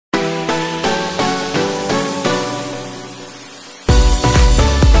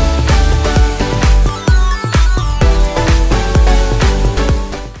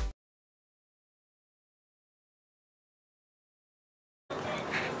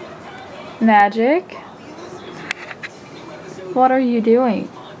Magic? What are you doing?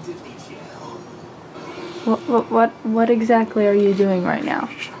 What exactly are you doing right now?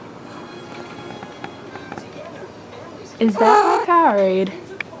 Is that my Powerade?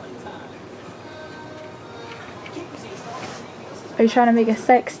 Are you trying to make a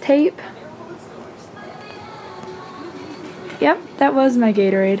sex tape? Yep, that was my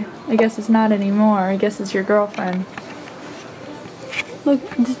Gatorade. I guess it's not anymore. I guess it's your girlfriend. Look.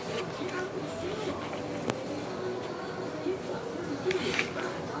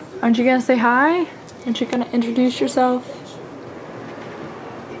 Aren't you gonna say hi? Aren't you gonna introduce yourself?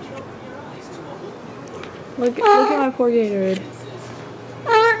 Look at my poor Gatorade.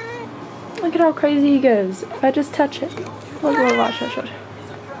 Look at how crazy he goes. If I just touch it. Look, watch.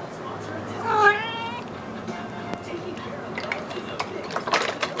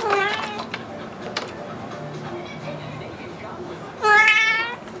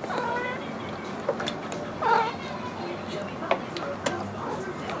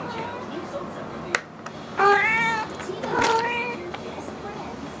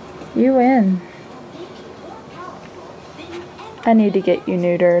 You win. I need to get you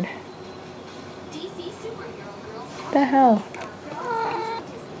neutered. The hell?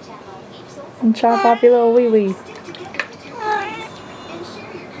 And chop off your little wee-wee.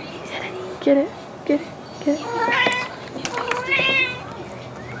 Get it.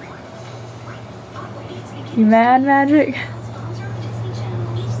 You mad, Magic?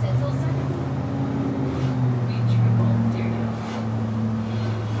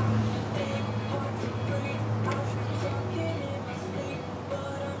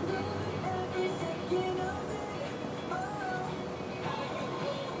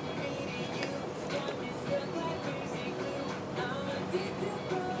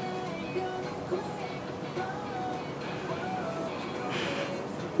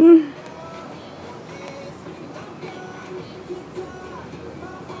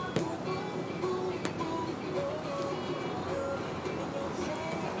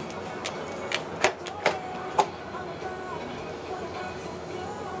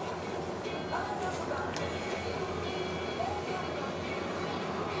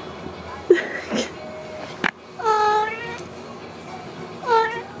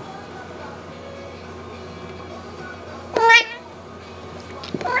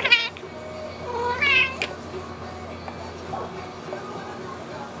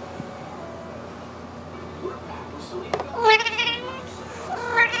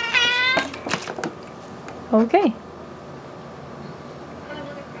 Okay.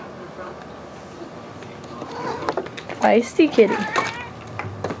 Feisty kitty.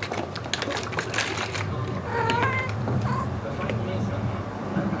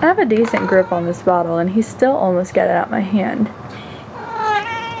 I have a decent grip on this bottle and he still almost got it out my hand.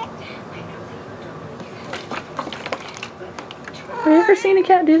 Have you ever seen a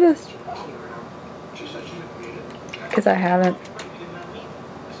cat do this? Because I haven't.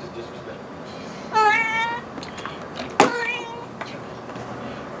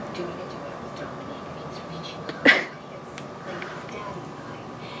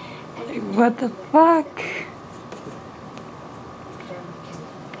 What the fuck?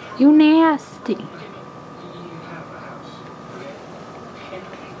 You nasty.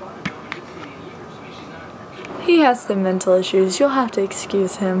 He has some mental issues. You'll have to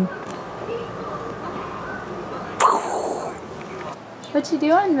excuse him. What you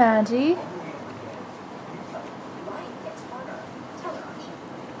doing, Maggie?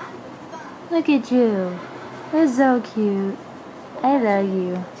 Look at you. You're so cute. I love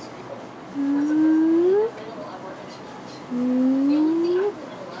you.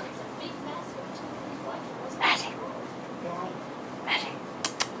 Magic.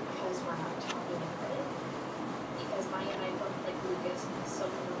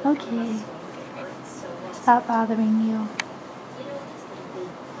 Okay. Stop bothering you.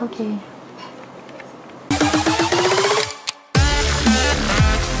 Okay.